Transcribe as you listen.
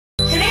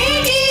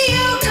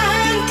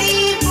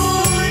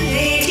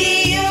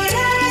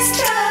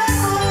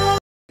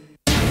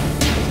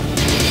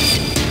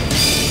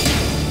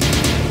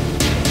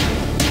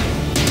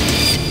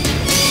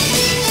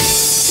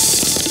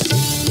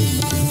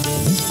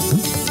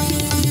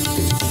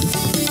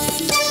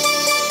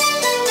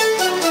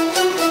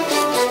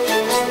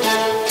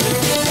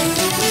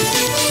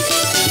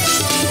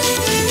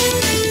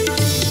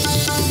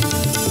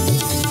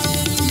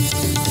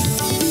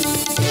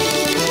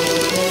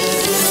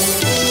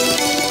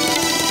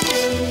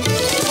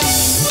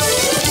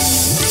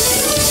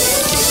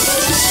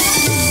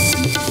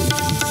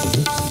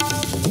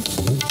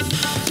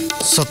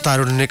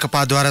सत्तारूढ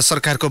नेकपाद्वारा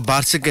सरकारको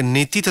वार्षिक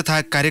नीति तथा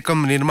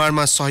कार्यक्रम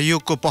निर्माणमा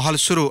सहयोगको पहल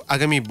सुरु।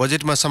 आगामी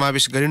बजेटमा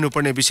समावेश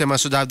गरिनुपर्ने विषयमा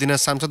सुझाव दिन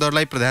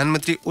सांसदहरूलाई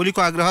प्रधानमन्त्री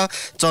ओलीको आग्रह।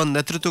 चन्द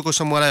नेतृत्वको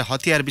समूहलाई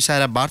हतियार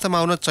बिसाएर वार्तामा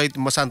आउन चैत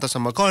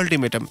मसान्तसम्मको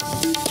अल्टिमेटम।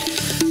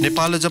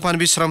 नेपाल र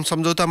जापानबीच श्रम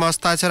सम्झौतामा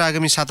हस्ताक्षर।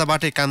 आगामी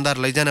साताबाटै कामदार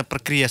लैजान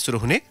प्रक्रिया सुरु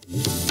हुने।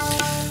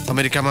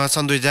 अमेरिकामा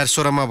सन्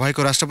 2016मा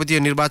भएको राष्ट्रपतीय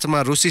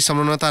निर्वाचनमा रुसी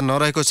संलग्नता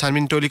नरहेको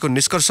छानबिन टोलीको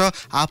निष्कर्ष।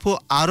 आफू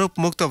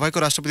आरोपमुक्त भएको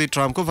राष्ट्रपति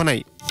ट्रम्पको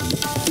भनाई।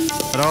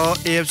 र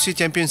एएफसी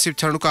च्याम्पियनसिप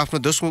क्षणको आफ्नो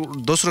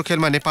दोस्रो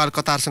खेलमा नेपाल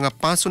कतारसँग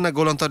 5-0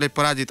 गोल अन्तरले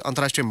पराजित।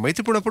 अन्तर्राष्ट्रिय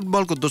मैत्रीपूर्ण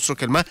फुटबलको दोस्रो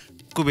खेलमा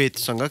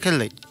कुवेतसँग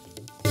खेल्दै।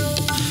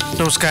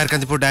 नमस्कार,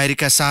 कान्तिपुर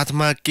डायरीका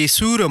साथमा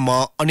केशु र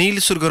म अनिल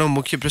सुरगरौँ।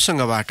 मुख्य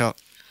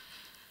प्रसङ्गबाट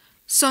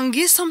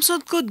संघीय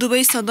संसदको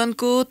दुवै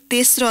सदनको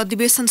तेस्रो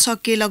अधिवेशन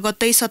सकिए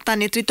लगत्तै सत्ता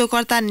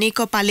नेतृत्वकर्ता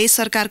नेकपाले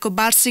सरकारको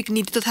वार्षिक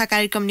नीति तथा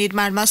कार्यक्रम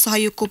निर्माणमा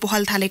सहयोगको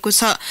पहल थालेको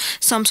छ।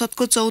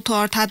 संसदको चौथो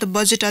अर्थात्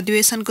बजेट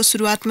अधिवेशनको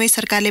सुरुवातमै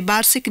सरकारले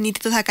वार्षिक नीति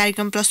तथा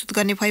कार्यक्रम प्रस्तुत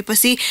गर्ने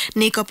भएपछि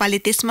नेकपाले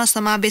त्यसमा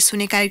समावेश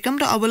हुने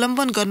कार्यक्रम र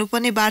अवलम्बन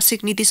गर्नुपर्ने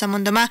वार्षिक नीति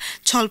सम्बन्धमा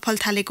छलफल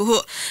थालेको हो।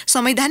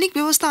 संवैधानिक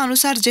व्यवस्था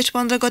अनुसार जेठ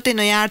 15 गते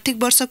नयाँ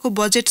आर्थिक वर्षको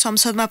बजेट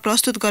संसदमा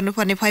प्रस्तुत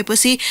गर्नुपर्ने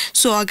भएपछि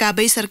सो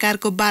अगावै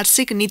सरकारको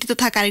वार्षिक नीति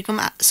तथा कार्यक्रम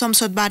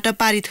संसदबाट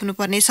पारित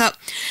हुनुपर्नेछ।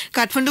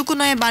 काठमाडौँको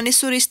नयाँ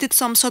बानेश्वर स्थित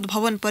संसद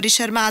भवन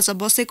परिसरमा आज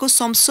बसेको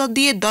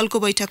संसदीय दलको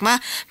बैठकमा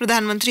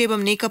प्रधानमन्त्री एवं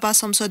नेकपा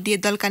संसदीय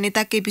दलका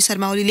नेता केपी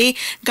शर्मा ओलीले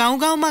गाउँ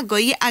गाउँमा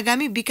गई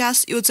आगामी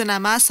विकास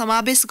योजनामा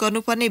समावेश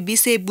गर्नुपर्ने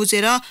विषय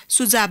बुझेर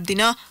सुझाव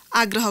दिन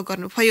आग्रह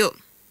गर्नुभयो।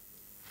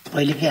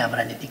 पहिलेकै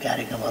हाम्रा नीति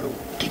कार्यक्रमहरू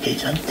ठिकै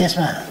छन्,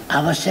 त्यसमा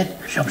आवश्यक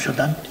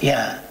संशोधन या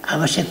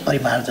आवश्यक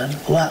परिमार्जन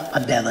वा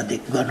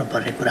अद्यावधिक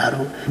गर्नुपर्ने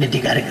कुराहरू नीति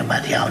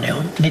कार्यक्रममाथि आउने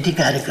हुन्। नीति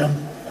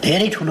कार्यक्रम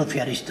धेरै ठुलो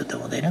फेरिस्तो त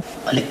हुँदैन,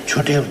 अलिक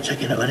छोटै हुन्छ,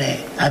 किनभने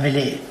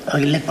हामीले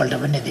अघिल्लै पल्ट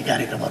पनि नीति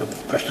कार्यक्रमहरू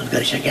प्रस्तुत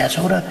गरिसकेका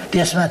छौँ र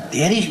त्यसमा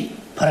धेरै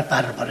फरक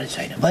पार्नुपर्ने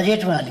छैन।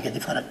 बजेटमा अलिकति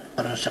फरक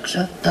पर्न सक्छ,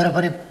 तर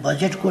पनि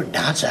बजेटको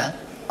ढाँचा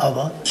अब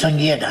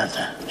सङ्घीय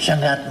ढाँचा,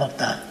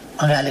 सङ्घात्मकता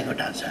अँगालेको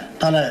ढाँचा,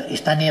 तल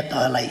स्थानीय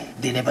तहलाई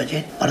दिने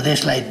बजेट,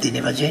 प्रदेशलाई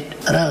दिने बजेट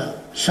र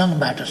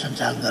सङ्घबाट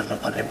सञ्चालन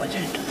गर्नुपर्ने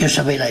बजेट, यो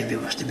सबैलाई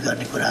व्यवस्थित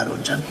गर्ने कुराहरू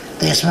हुन्छन्।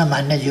 त यसमा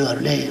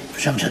मान्यज्यूहरूले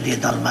संसदीय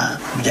दलमा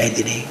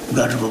बुझाइदिने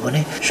गर्नुभयो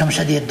भने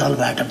संसदीय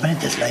दलबाट पनि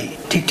त्यसलाई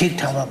ठिक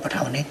ठाउँमा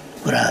पठाउने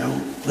कुराहरू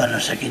गर्न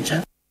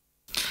सकिन्छ।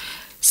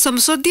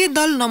 संसदीय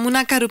दल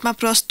नमुनाका रूपमा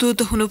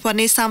प्रस्तुत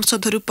हुनुपर्ने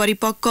सांसदहरू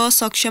परिपक्व,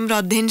 सक्षम र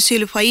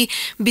अध्ययनशील भई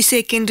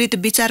विषय केन्द्रित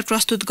विचार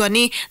प्रस्तुत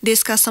गर्ने,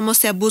 देशका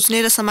समस्या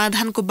बुझ्ने र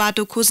समाधानको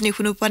बाटो खोज्ने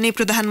हुनुपर्ने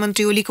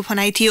प्रधानमन्त्री ओलीको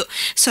भनाइ थियो।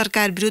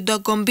 सरकार विरुद्ध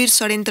गम्भीर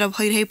षड्यन्त्र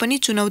भइरहे पनि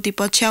चुनौती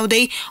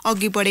पछ्याउँदै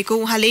अघि बढेको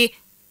उहाँले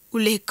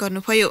उल्लेख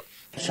गर्नुभयो।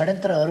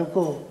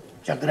 षड्यन्त्रहरूको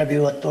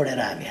चक्रव्यूह तोडेर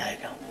हामी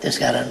आएका हौँ,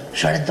 त्यसकारण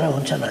षड्यन्त्र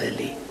हुन्छन्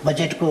अलिअलि,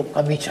 बजेटको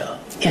कमी छ,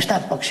 यस्ता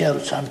पक्षहरू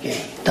छन् के,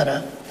 तर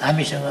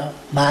हामीसँग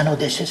महान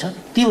उद्देश्य छन्,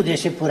 ती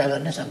उद्देश्य पूरा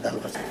गर्ने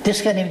सङ्कल्प छ।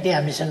 त्यसका निम्ति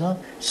हामीसँग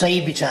सही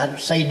विचार,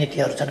 सही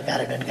नीतिहरू छन्,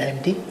 कार्यान्वयनका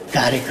निम्ति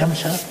कार्यक्रम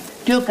छ।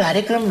 त्यो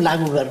कार्यक्रम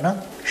लागू गर्न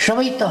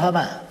सबै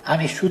तहमा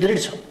हामी सुदृढ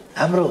छौँ।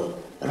 हाम्रो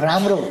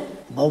राम्रो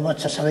बहुमत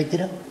छ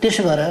सबैतिर,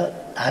 त्यसो भएर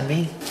हामी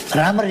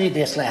राम्ररी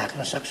देशलाई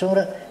हाँक्न सक्छौँ र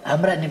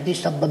हाम्रा निम्ति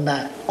सबभन्दा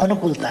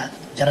अनुकूलता,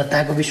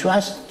 जनताको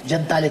विश्वास,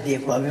 जनताले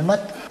दिएको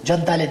अभिमत,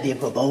 जनताले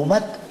दिएको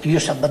बहुमत, यो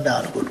सबभन्दा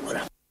अनुकूल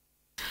कुरा।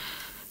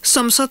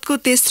 संसदको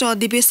तेस्रो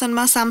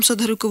अधिवेशनमा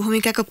सांसदहरूको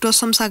भूमिकाको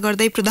प्रशंसा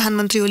गर्दै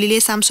प्रधानमन्त्री ओलीले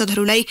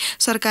सांसदहरूलाई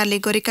सरकारले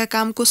गरेका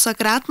कामको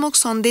सकारात्मक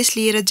सन्देश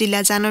लिएर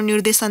जिल्ला जान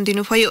निर्देशन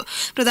दिनुभयो।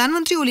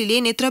 प्रधानमन्त्री ओलीले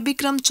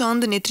नेत्रविक्रम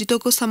चन्द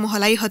नेतृत्वको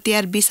समूहलाई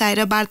हतियार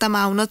बिसाएर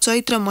वार्तामा आउन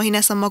चैत्र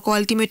महिनासम्मको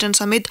अल्टिमेटम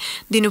समेत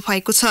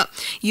दिनुभएको छ।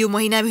 यो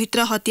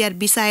महिनाभित्र हतियार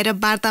बिसाएर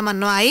वार्तामा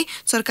नआए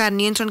सरकार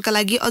नियन्त्रणका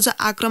लागि अझ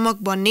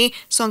आक्रामक बन्ने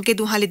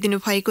संकेत उहाँले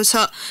दिनुभएको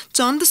छ।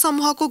 चन्द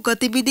समूहको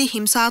गतिविधि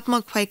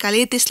हिंसात्मक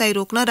भएकाले त्यसलाई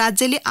रोक्न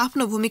राज्यले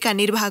आफ्नो भूमिका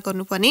निर्वाह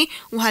गर्नुपर्ने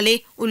उहाँले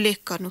उल्लेख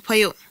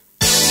गर्नुभयो।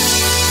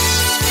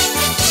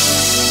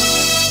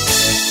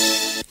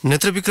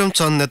 नेत्रविक्रम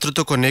चन्द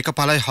नेतृत्वको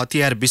नेकपालाई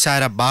हतियार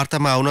बिसाएर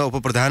वार्तामा आउन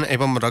उपप्रधान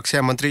एवं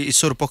रक्षा मन्त्री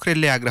ईश्वर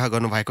पोखरेलले आग्रह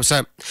गर्नुभएको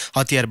छ।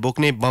 हतियार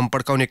बोक्ने, बम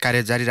पड्काउने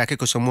कार्य जारी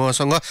राखेको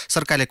समूहसँग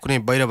सरकारले कुनै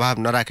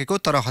वैरभाव नराखेको,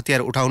 तर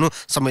हतियार उठाउनु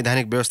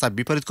संवैधानिक व्यवस्था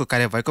विपरीतको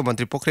कार्य भएको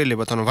मन्त्री पोखरेलले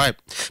बताउनुभयो।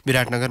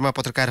 विराटनगरमा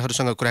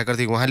पत्रकारहरूसँग कुरा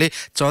गर्दै उहाँले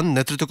चन्द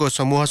नेतृत्वको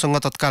समूहसँग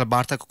तत्काल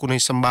वार्ताको कुनै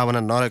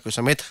सम्भावना नरहेको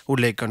समेत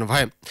उल्लेख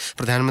गर्नुभयो।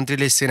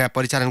 प्रधानमन्त्रीले सेना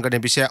परिचालन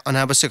गर्ने विषय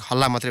अनावश्यक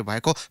हल्ला मात्रै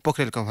भएको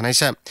पोखरेलको भनाइ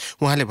छ।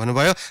 उहाँले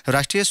भन्नुभयो,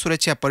 राष्ट्रिय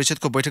सुरक्षा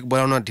परिषदको बैठक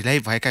बोलाउन ढिलाइ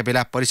भएका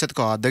बेला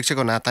परिषदको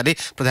अध्यक्षको नाताले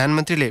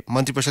प्रधानमन्त्रीले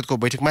मन्त्री परिषदको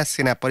बैठकमा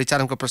सेना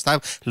परिचालनको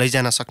प्रस्ताव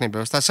लैजान सक्ने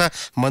व्यवस्था छ।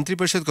 मन्त्री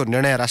परिषदको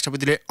निर्णय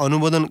राष्ट्रपतिले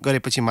अनुमोदन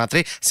गरेपछि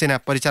मात्रै सेना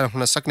परिचालन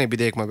हुन सक्ने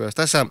विधेयकमा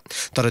व्यवस्था छ,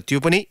 तर त्यो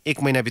पनि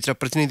 1 महिनाभित्र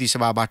प्रतिनिधि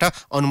सभाबाट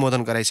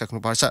अनुमोदन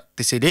गराइसक्नुपर्छ।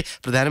 त्यसैले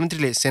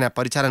प्रधानमन्त्रीले सेना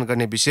परिचालन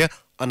गर्ने विषय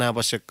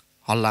अनावश्यक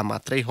हल्ला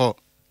मात्रै हो।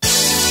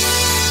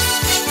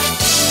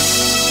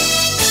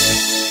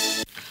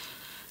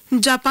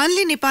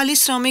 जापानले नेपाली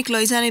श्रमिक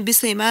लैजाने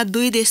विषयमा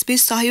दुई देशबीच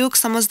सहयोग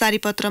समझदारी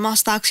पत्रमा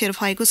हस्ताक्षर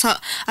भएको छ।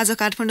 आज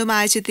काठमाडौँमा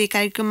आयोजित एक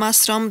कार्यक्रममा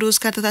श्रम,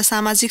 रोजगार तथा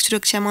सामाजिक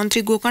सुरक्षा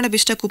मन्त्री गोकर्ण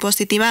विष्टको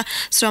उपस्थितिमा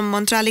श्रम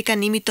मन्त्रालयका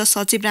निमित्त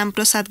सचिव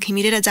रामप्रसाद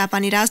घिमिरे र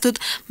जापानी राजदूत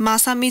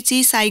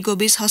मासामिची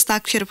साइगोबीच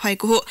हस्ताक्षर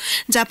भएको हो।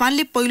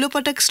 जापानले पहिलो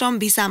पटक श्रम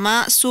भिसामा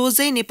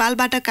सोझै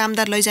नेपालबाट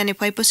कामदार लैजाने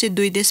भएपछि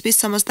दुई देशबीच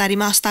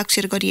समझदारीमा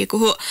हस्ताक्षर गरिएको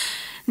हो।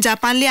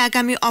 जापानले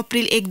आगामी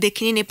अप्रिल 1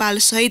 देखि नै नेपाल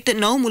सहित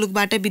 9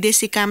 मुलुकबाट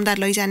विदेशी कामदार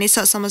लैजानेछ।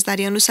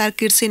 समझदारी अनुसार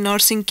कृषि,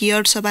 नर्सिङ,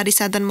 कियर्ड, सवारी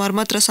साधन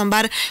मर्मत र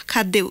सम्भार,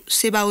 खाद्य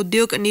सेवा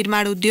उद्योग,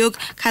 निर्माण उद्योग,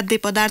 खाद्य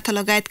पदार्थ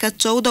लगायतका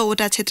 14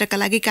 वटा क्षेत्रका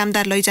लागि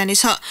कामदार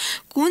लैजानेछ।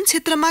 कुन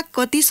क्षेत्रमा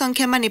कति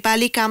संख्यामा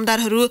नेपाली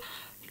कामदारहरू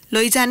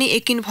लैजाने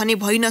यकिन भने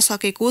भइ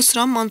नसकेको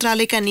श्रम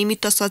मन्त्रालयका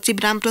निमित्त सचिव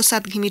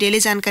रामप्रसाद घिमिरेले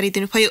जानकारी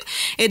दिनुभयो।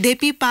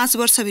 यद्यपि 5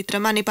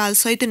 वर्षभित्रमा नेपाल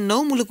सहित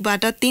 9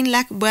 मुलुकबाट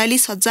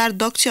 3,42,000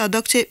 दक्ष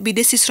अदक्ष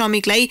विदेशी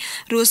श्रमिकलाई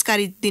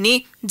रोजगारी दिने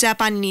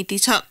जापानी नीति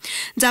छ।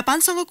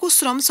 जापानसँगको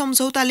श्रम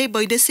सम्झौताले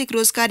वैदेशिक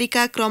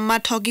रोजगारीका क्रममा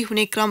ठगी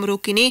हुने क्रम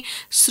रोकिने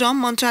श्रम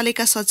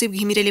मन्त्रालयका सचिव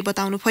घिमिरेले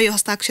बताउनुभयो।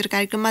 हस्ताक्षर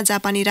कार्यक्रममा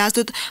जापानी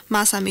राजदूत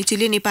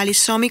मासामिचीले नेपाली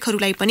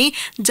श्रमिकहरूलाई पनि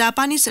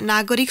जापानिज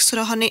नागरिक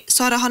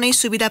सरहने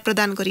सुविधा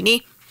प्रदान गरिने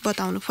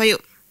बताउनुभयो।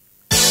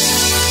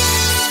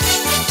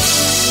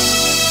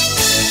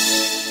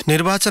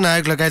 निर्वाचन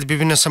आयोग लगायत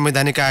विभिन्न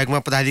संवैधानिक आयोगमा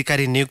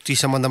पदाधिकारी नियुक्ति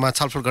सम्बन्धमा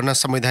छलफल गर्न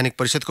संवैधानिक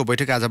परिषदको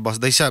बैठक आज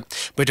बस्दैछ।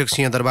 बैठक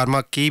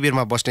सिंहदरबारमा केही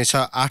बेरमा बस्नेछ।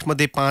 8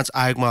 मध्ये 5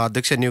 आयोगमा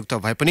अध्यक्ष नियुक्त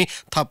भए पनि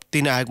थप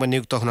 3 आयोगमा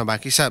नियुक्त हुन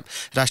बाँकी छ।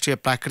 राष्ट्रिय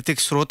प्राकृतिक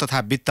स्रोत तथा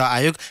वित्त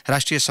आयोग,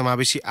 राष्ट्रिय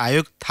समावेशी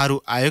आयोग,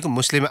 थारू आयोग,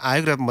 मुस्लिम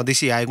आयोग र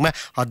मधेसी आयोगमा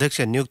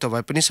अध्यक्ष नियुक्त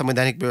भए पनि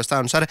संवैधानिक व्यवस्था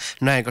अनुसार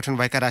नयाँ गठन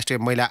भएका राष्ट्रिय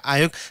महिला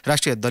आयोग,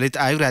 राष्ट्रिय दलित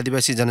आयोग र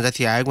आदिवासी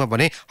जनजाति आयोगमा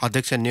भने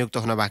अध्यक्ष नियुक्त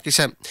हुन बाँकी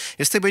छ।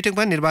 यस्तै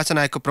बैठकमा निर्वाचन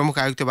आयोगको प्रमुख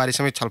आयुक्तबारे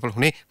समेत छलफल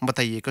हुने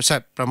बताइएको छ।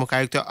 प्रमुख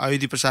आयुक्त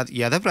अयोधी प्रसाद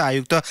यादव र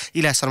आयुक्त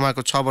इला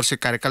शर्माको 6 वर्षीय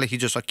कार्यकाल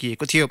हिजो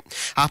सकिएको थियो।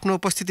 आफ्नो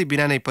उपस्थिति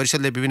बिना नै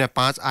परिषदले विभिन्न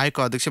 5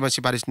 आयोगका अध्यक्षमा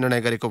सिफारिस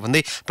निर्णय गरेको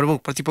भन्दै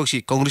प्रमुख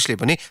प्रतिपक्षी कांग्रेसले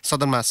पनि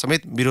सदनमा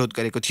समेत विरोध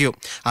गरेको थियो।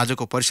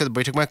 आजको परिषद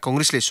बैठकमा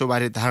कांग्रेसले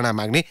सोबारे धारणा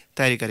माग्ने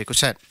तयारी गरेको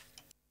छ।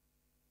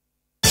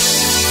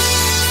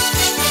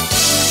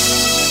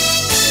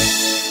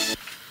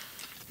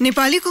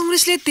 नेपाली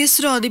कांग्रेसले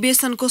तेस्रो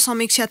अधिवेशनको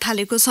समीक्षा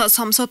थालेको छ।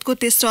 संसदको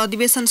तेस्रो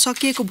अधिवेशन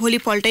सकिएको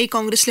भोलिपल्टै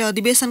कांग्रेसले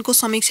अधिवेशनको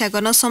समीक्षा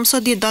गर्न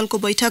संसदीय दलको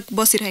बैठक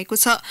बसिरहेको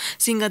छ।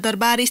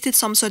 सिंहदरबार स्थित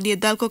संसदीय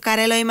दलको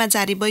कार्यालयमा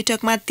जारी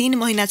बैठकमा 3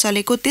 महिना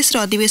चलेको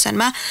तेस्रो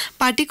अधिवेशनमा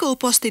पार्टीको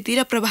उपस्थिति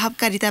र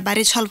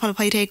प्रभावकारिताबारे छलफल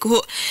भइरहेको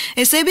हो।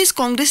 यसैबीच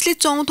कांग्रेसले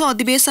चौथो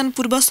अधिवेशन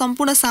पूर्व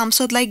सम्पूर्ण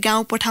सांसदलाई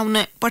गाउँ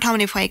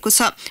पठाउने भएको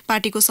छ।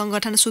 पार्टीको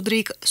संगठन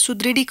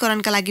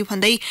सुदृढीकरणका लागि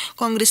भन्दै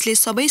कांग्रेसले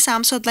सबै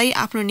सांसदलाई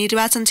आफ्नो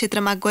निर्वाचन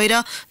क्षेत्रमा गएर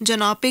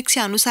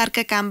जनअपेक्षा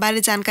अनुसारका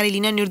कामबारे जानकारी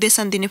लिन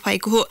निर्देशन दिने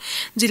भएको हो।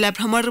 जिल्ला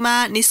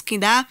भ्रमणमा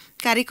निस्किँदा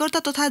कार्यकर्ता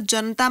तथा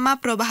जनतामा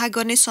प्रवाह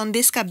गर्ने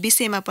सन्देशका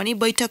विषयमा पनि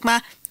बैठकमा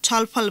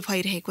छलफल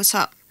भइरहेको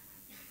छ।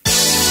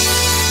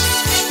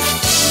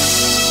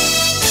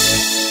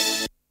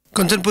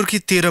 कञ्चनपुरकी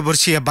 13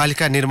 वर्षीय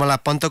बालिका निर्मला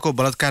पन्तको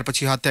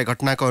बलात्कारपछि हत्या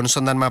घटनाको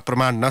अनुसन्धानमा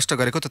प्रमाण नष्ट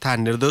गरेको तथा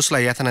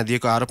निर्दोषलाई यातना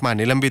दिएको आरोपमा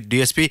निलम्बित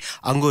डीएसपी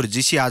अङ्गुर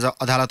जीसी आज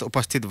अदालत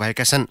उपस्थित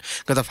भएका छन्।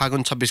 गत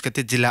फागुन 26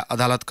 गते जिल्ला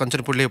अदालत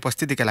कञ्चनपुरले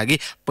उपस्थितिका लागि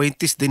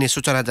 35 दिने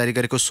सूचना जारी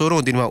गरेको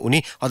 16औं दिनमा उनी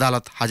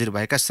अदालत हाजिर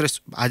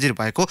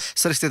भएको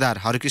श्रेष्ठदार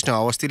हरिकृष्ण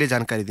अवस्थीले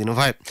जानकारी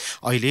दिनुभयो।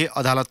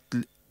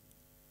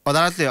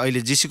 अदालतले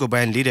अहिले जीसीको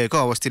बयान लिइरहेको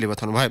अवस्थीले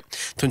बताउनुभयो।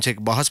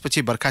 थुनचेक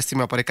बहसपछि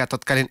बर्खास्तीमा परेका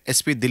तत्कालीन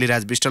एसपी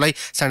दिलीराज विष्टलाई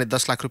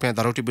 10.5 लाख रुपियाँ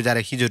धरौटी बुझाएर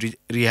हिजो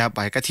रिहा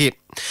भएका थिए।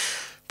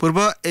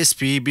 पूर्व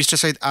एसपी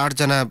विष्टसहित 8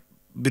 जना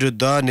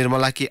विरुद्ध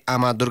निर्मलाकी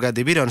आमा दुर्गा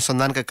देवी र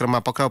अनुसन्धानका क्रममा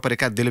पक्राउ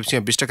परेका दिलीप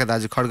सिंह विष्टका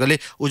दाजु खड्गले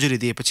उजुरी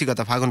दिएपछि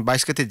गत फागुन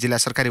 22 गते जिल्ला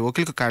सरकारी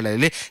वकिलको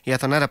कार्यालयले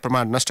यातना र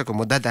प्रमाण नष्टको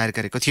मुद्दा दायर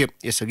गरेको थियो।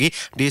 यसअघि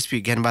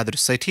डीएसपी ज्ञानबहादुर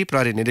सैठी,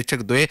 प्रहरी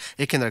निरीक्षक 2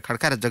 एकेन्द्र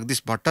खड्का र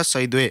जगदीश भट्ट,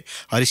 शहीद 2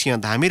 हरिसिंह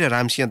धामी र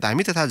रामसिंह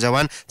धामी तथा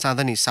जवान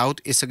चाँदनी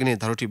साउथ यसअघि नै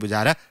धरौटी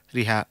बुझाएर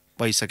रिहा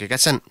भइसकेका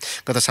छन्।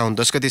 गत साउन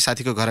 10 गते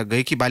साथीको घर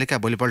गएकी बालिका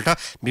भोलिपल्ट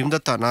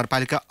भीमदत्त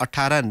नगरपालिका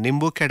 18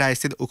 निम्बुखेडा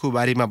स्थित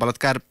उखुबारीमा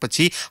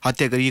बलात्कारपछि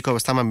हत्या गरिएको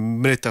अवस्थामा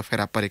मृत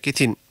फेला परेकी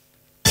थिइन्।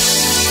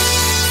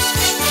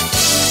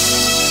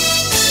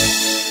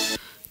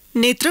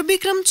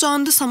 नेत्रविक्रम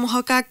चन्द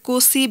समूहका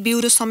कोशी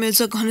ब्युरो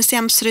संयोजक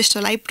घनश्याम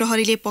श्रेष्ठलाई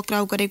प्रहरीले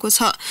पक्राउ गरेको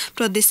छ।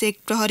 प्रदेश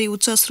 1 प्रहरी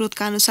उच्च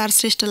स्रोतका अनुसार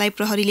श्रेष्ठलाई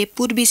प्रहरीले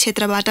पूर्वी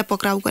क्षेत्रबाट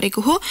पक्राउ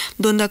गरेको हो।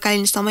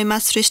 द्वन्द्वकालीन समयमा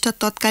श्रेष्ठ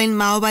तत्कालीन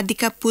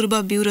माओवादीका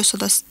पूर्व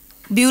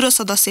ब्युरो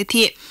सदस्य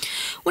थिए।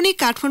 उनी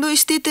काठमाडौँ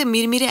स्थित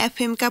मिरमिरे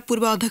एफएमका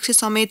पूर्व अध्यक्ष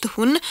समेत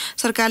हुन्।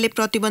 सरकारले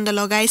प्रतिबन्ध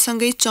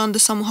लगाएसँगै चन्द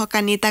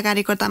समूहका नेता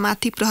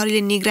कार्यकर्तामाथि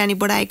प्रहरीले निगरानी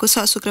बढाएको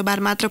छ। शुक्रबार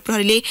मात्र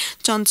प्रहरीले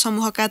चन्द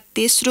समूहका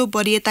तेस्रो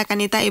वरियताका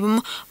नेता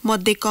एवं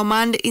मध्य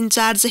कमान्ड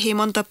इन्चार्ज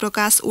हेमन्त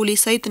प्रकाश ओली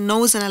सहित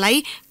 9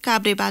 जनालाई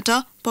काभ्रेबाट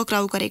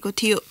पक्राउ गरेको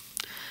थियो।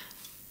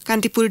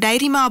 कान्तिपुर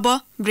डायरीमा अब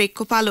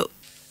ब्रेकको पालो।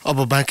 अब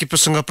बाँकी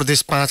प्रसङ्ग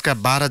प्रदेश 5 का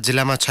 12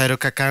 जिल्लामा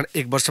क्षयरोगका कारण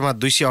एक वर्षमा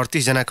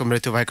 238 जनाको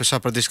मृत्यु भएको छ।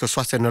 प्रदेशको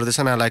स्वास्थ्य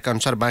निर्देशनालयका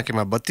अनुसार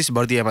बाँकीमा 32,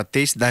 बर्दियामा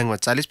 23, दाङमा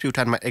 40,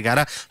 प्युठानमा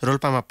 11,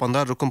 रोल्पामा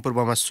 15,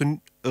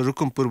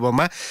 रुकुम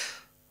पूर्वमा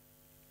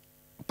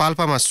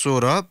पाल्पामा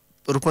 16,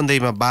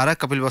 रूपन्देहीमा 12,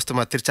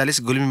 कपिलवस्तुमा 43,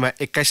 गुल्मीमा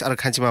 21,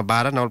 अर्घाखाँचीमा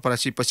 12,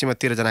 नवलपरासी पश्चिममा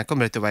 13 जनाको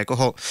मृत्यु भएको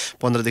हो।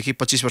 15 देखि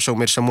 25 वर्ष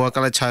उमेर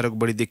समूहकालाई क्षयरोग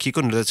बढी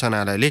देखिएको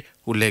निर्देशनालयले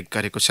उल्लेख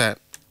गरेको छ।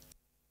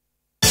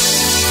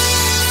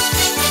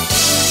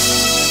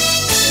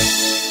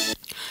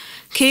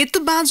 खेत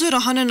बाँझो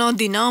रहन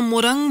नदिन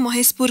मोरङ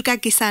महेशपुरका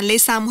किसानले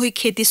सामूहिक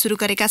खेती सुरु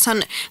गरेका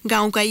छन्।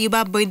 गाउँका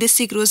युवा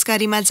वैदेशिक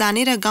रोजगारीमा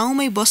जाने र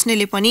गाउँमै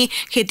बस्नेले पनि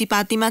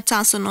खेतीपातीमा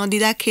चासो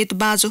नदिँदा खेत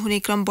बाँझो हुने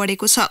क्रम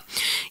बढेको छ।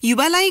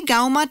 युवालाई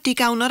गाउँमा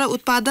टिकाउन र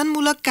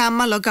उत्पादनमूलक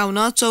काममा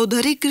लगाउन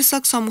चौधरी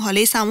कृषक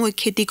समूहले सामूहिक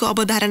खेतीको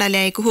अवधारणा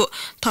ल्याएको हो।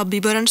 थप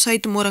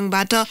विवरणसहित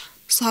मोरङबाट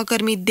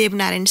सहकर्मी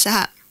देवनारायण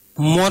शाह।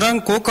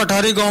 मोरङको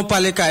कठहरी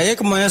गाउँपालिका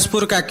 1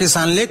 महेशपुरका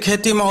किसानले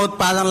खेतीमा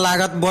उत्पादन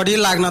लागत बढी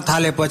लाग्न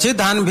थालेपछि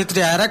धान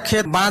भित्र्याएर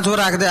खेत बाँझो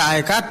राख्दै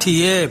आएका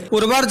थिए।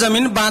 उर्वर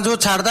जमिन बाँझो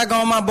छाड्दा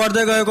गाउँमा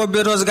बढ्दै गएको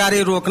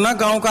बेरोजगारी रोक्न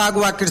गाउँका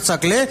अगुवा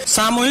कृषकले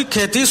सामूहिक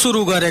खेती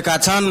सुरु गरेका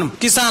छन्।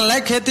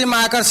 किसानलाई खेतीमा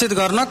आकर्षित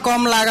गर्न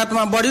कम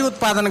लागतमा बढी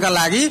उत्पादनका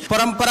लागि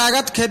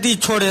परम्परागत खेती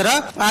छोडेर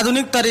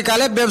आधुनिक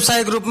तरिकाले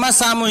व्यावसायिक रूपमा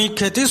सामूहिक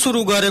खेती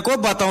सुरु गरेको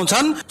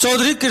बताउँछन्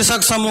चौधरी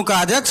कृषक समूहका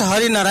अध्यक्ष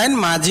हरिनारायण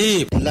माझी।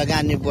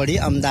 लगानी बढी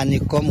आम्दानी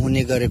कम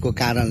हुने गरेको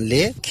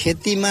कारणले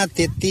खेतीमा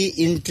त्यति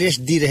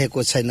इन्ट्रेस्ट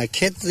दिइरहेको छैन।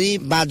 खेती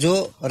बाँझो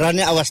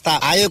रहने अवस्था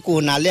आएको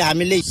हुनाले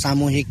हामीले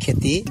सामूहिक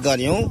खेती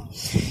गर्यौं।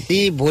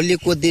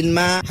 भोलिको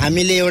दिनमा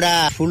हामीले एउटा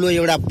ठुलो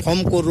एउटा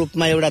फर्मको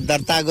रूपमा एउटा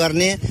दर्ता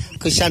गर्ने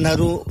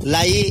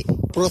किसानहरूलाई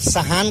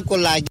प्रोत्साहनको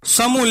लागि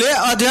समूहले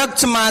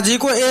अध्यक्ष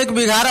माझीको 1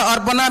 बिघा र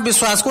अर्पणा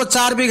विश्वासको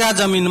 4 बिघा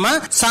जमिनमा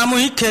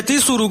सामूहिक खेती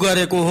सुरु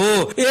गरेको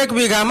हो। 1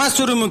 बिघामा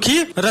सूर्यमुखी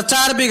र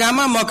 4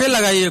 बिघामा मकै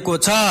लगाइएको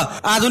छ।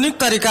 आधुनिक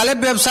तरिकाले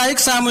व्यावसायिक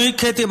सामूहिक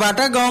खेतीबाट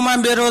गाउँमा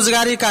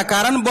बेरोजगारीका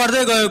कारण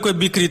बढ्दै गएको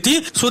विकृति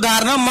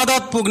सुधार्न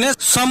मद्दत पुग्ने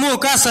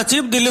समूहका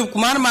सचिव दिलीप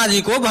कुमार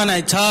माझीको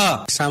भनाइ छ।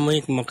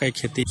 सामूहिक मकै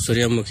खेती,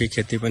 सूर्यमुखी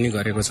खेती पनि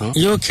गरेको छौं।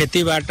 यो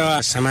खेतीबाट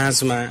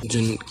समाजमा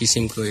जुन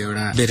किसिमको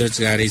एउटा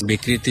बेरोजगारी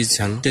विकृति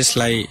छन् त्यसलाई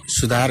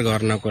सुधार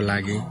गर्नको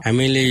लागि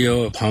हामीले यो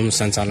फर्म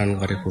सञ्चालन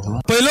गरेको हो।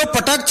 पहिलो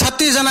पटक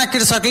 36 जना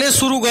कृषकले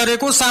सुरु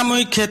गरेको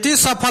सामूहिक खेती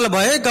सफल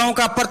भए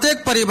गाउँका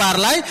प्रत्येक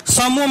परिवारलाई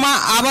समूहमा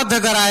आबद्ध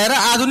गराएर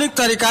आधुनिक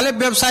तरिकाले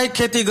व्यावसायिक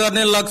खेती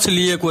गर्ने लक्ष्य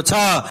लिएको छ।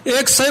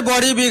 100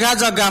 बढी बिघा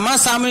जग्गामा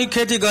सामूहिक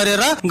खेती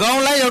गरेर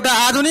गाउँलाई एउटा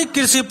आधुनिक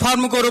कृषि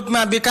फर्मको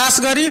रूपमा विकास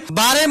गरी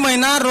 12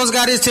 महिना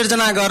रोजगारी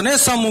सिर्जना गर्ने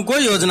समूहको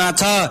योजना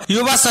छ।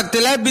 युवा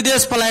शक्तिलाई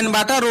विदेश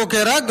पलायनबाट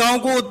रोकेर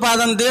गाउँको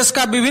उत्पादन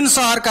देशका विभिन्न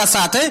शहरका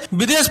साथै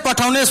विदेश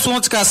पठाउने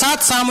सोचका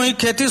साथ सामूहिक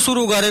खेती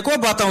सुरु गरेको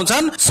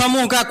बताउँछन्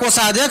समूहका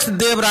कोषाध्यक्ष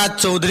देवराज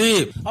चौधरी।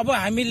 अब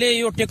हामीले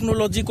यो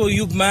टेक्नोलोजीको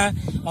युगमा,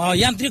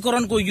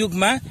 यान्त्रिकरणको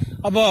युगमा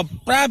अब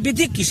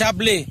प्राविधिक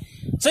हिसाबले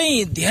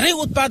चाहिँ धेरै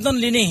उत्पादन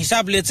लिने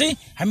हिसाबले चाहिँ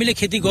हामीले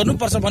खेती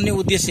गर्नुपर्छ भन्ने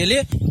उद्देश्यले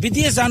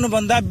विदेश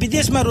जानुभन्दा,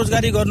 विदेशमा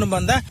रोजगारी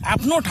गर्नुभन्दा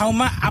आफ्नो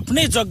ठाउँमा,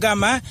 आफ्नै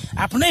जग्गामा,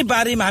 आफ्नै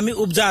बारीमा हामी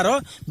उब्जाएर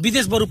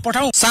विदेश बरु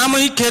पठाउँ।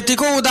 सामूहिक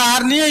खेतीको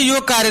उदाहरणीय यो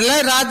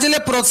कार्यलाई राज्यले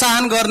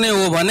प्रोत्साहन गर्ने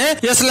हो भने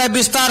यसलाई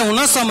विस्तार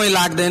हुन समय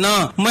लाग्दैन।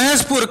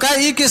 महेशपुरका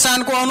यी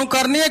किसानको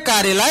अनुकरणीय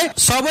कार्यलाई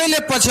सबैले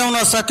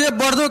पछ्याउन सके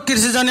बढ्दो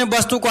कृषिजन्य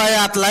वस्तुको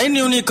आयातलाई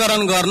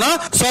न्यूनीकरण गर्न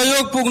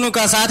सहयोग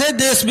पुग्नुका साथै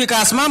देश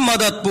विकासमा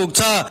मद्दत पुग्छ।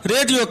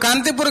 रेडियो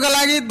कान्तिपुरका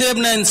लागि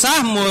देवनारायण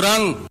शाह,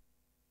 मोरङ।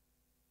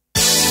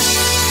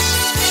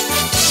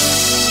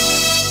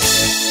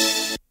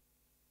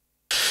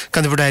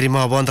 कान्तिपुर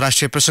डायरीमा अब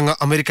अन्तर्राष्ट्रिय प्रसङ्ग।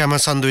 अमेरिकामा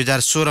सन्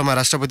 2016मा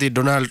राष्ट्रपति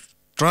डोनाल्ड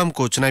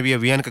ट्रम्पको चुनावी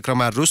अभियानका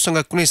क्रममा रुससँग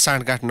कुनै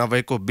साँठगाँठ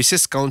नभएको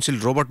विशेष काउन्सिल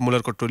रोबर्ट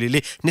मुलरको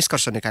टोलीले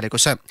निष्कर्ष निकालेको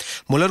छ।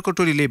 मुलरको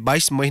टोलीले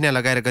 22 महिना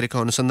लगाएर गरेको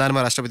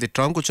अनुसन्धानमा राष्ट्रपति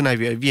ट्रम्पको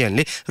चुनावी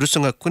अभियानले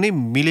रुससँग कुनै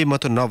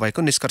मिलेमतो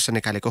नभएको निष्कर्ष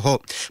निकालेको हो।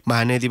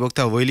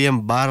 महाधिवक्ता विलियम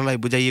बारलाई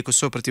बुझाइएको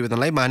सो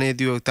प्रतिवेदनलाई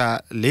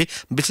महाधिवक्ताले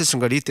विश्लेषण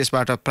गरी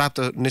त्यसबाट प्राप्त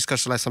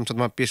निष्कर्षलाई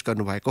संसदमा पेश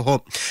गर्नुभएको हो।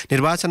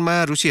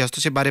 निर्वाचनमा रुसी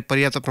हस्तक्षेपबारे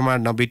पर्याप्त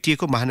प्रमाण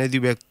नभेटिएको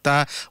महाधिवक्ता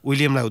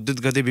विलियमलाई उद्धृत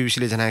गर्दै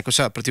बीबीसीले जनाएको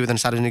छ। प्रतिवेदन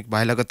सार्वजनिक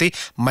भए लगत्तै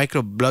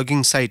माइक्रो ब्लगिङ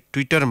साइट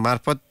ट्विटर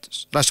मार्फत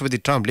राष्ट्रपति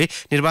ट्रम्पले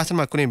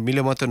निर्वाचनमा कुनै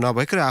मिलेमतो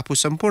नभएको र आफू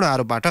सम्पूर्ण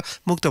आरोपबाट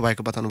मुक्त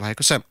भएको बताउनु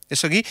भएको छ।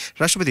 यसअघि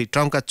राष्ट्रपति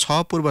ट्रम्पका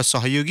 6 पूर्व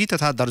सहयोगी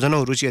तथा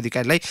दर्जनौं रुसी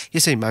अधिकारीलाई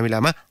यसै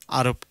मामिलामा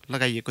आरोप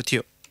लगाइएको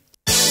थियो।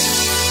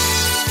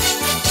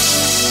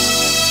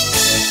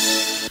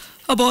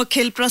 अब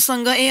खेल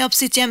प्रसङ्ग।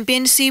 एएफसी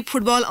च्याम्पियनसिप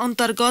फुटबल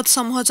अन्तर्गत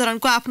समूह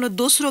चरणको आफ्नो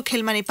दोस्रो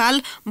खेलमा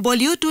नेपाल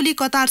बलियो टोली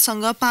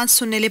कतारसँग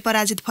 5-0ले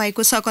पराजित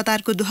भएको छ।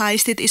 कतारको दोहा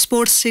स्थित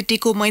स्पोर्ट्स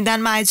सिटीको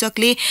मैदानमा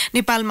आयोजकले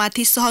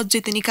नेपालमाथि सहज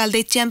जित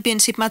निकाल्दै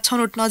च्याम्पियनसिपमा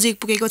छनौट नजिक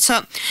पुगेको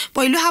छ।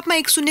 पहिलो हाफमा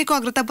 1-0 को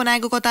अग्रता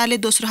बनाएको कतारले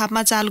दोस्रो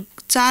हाफमा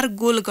 4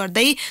 गोल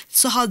गर्दै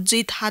सहज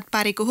जित हात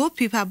पारेको हो।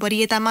 फिफा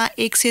वरियतामा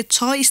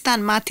 106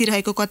 स्थान माथि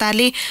रहेको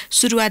कतारले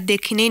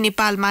सुरुवातदेखि नै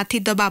नेपालमाथि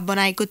दबाव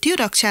बनाएको थियो।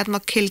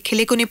 रक्षात्मक खेल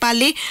खेलेको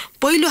नेपालले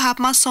पहिलो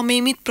हाफमा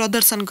संयमित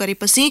प्रदर्शन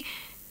गरेपछि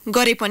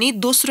गरे पनि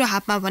दोस्रो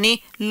हाफमा भने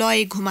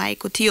लय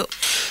घुमाएको थियो।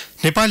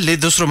 नेपालले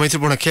दोस्रो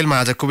मैत्रीपूर्ण खेलमा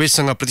आज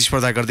कुवेतसँग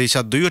प्रतिस्पर्धा गर्दैछ।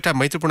 दुईवटा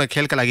मैत्रीपूर्ण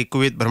खेलका लागि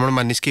कुवेत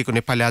भ्रमणमा निस्किएको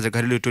नेपालले आज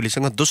घरेलु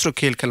टोलीसँग दोस्रो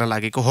खेल खेल्न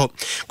लागेको हो।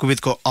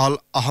 कुवेतको अल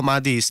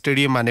अहमादी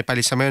स्टेडियममा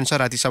नेपाली समयअनुसार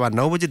राति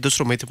 9:15 बजे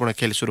दोस्रो मैत्रीपूर्ण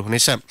खेल सुरु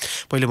हुनेछ।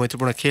 पहिलो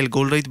मैत्रीपूर्ण खेल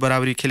गोलरहित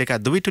बराबरी खेलेका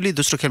दुवै टोली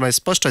दोस्रो खेलमा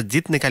स्पष्ट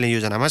जित निकाल्ने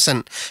योजनामा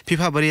छन्।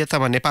 फिफा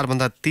वरियतामा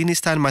नेपालभन्दा 3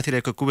 स्थान माथि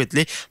रहेको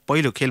कुवेतले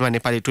पहिलो खेलमा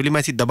नेपाली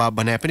टोलीमाथि दबाव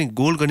बनाए पनि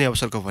गोल गर्ने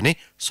अवसरको भने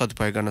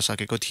सदुपयोग गर्न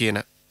सकेको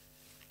थिएन।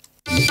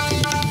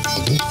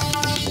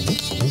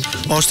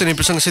 औषधि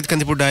प्रसङ्गसहित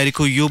कान्तिपुर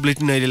डायरीको यो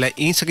बुलेटिन अहिलेलाई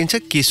यहीँ सकिन्छ।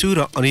 केशु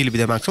र अनिल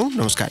बिदा माग्छौँ।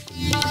 नमस्कार।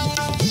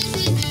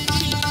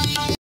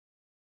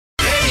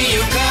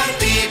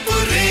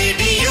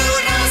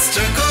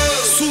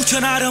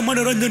 सूचना र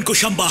मनोरञ्जनको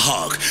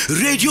संवाहक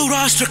रेडियो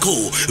राष्ट्रको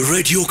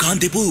रेडियो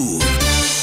कान्तिपुर।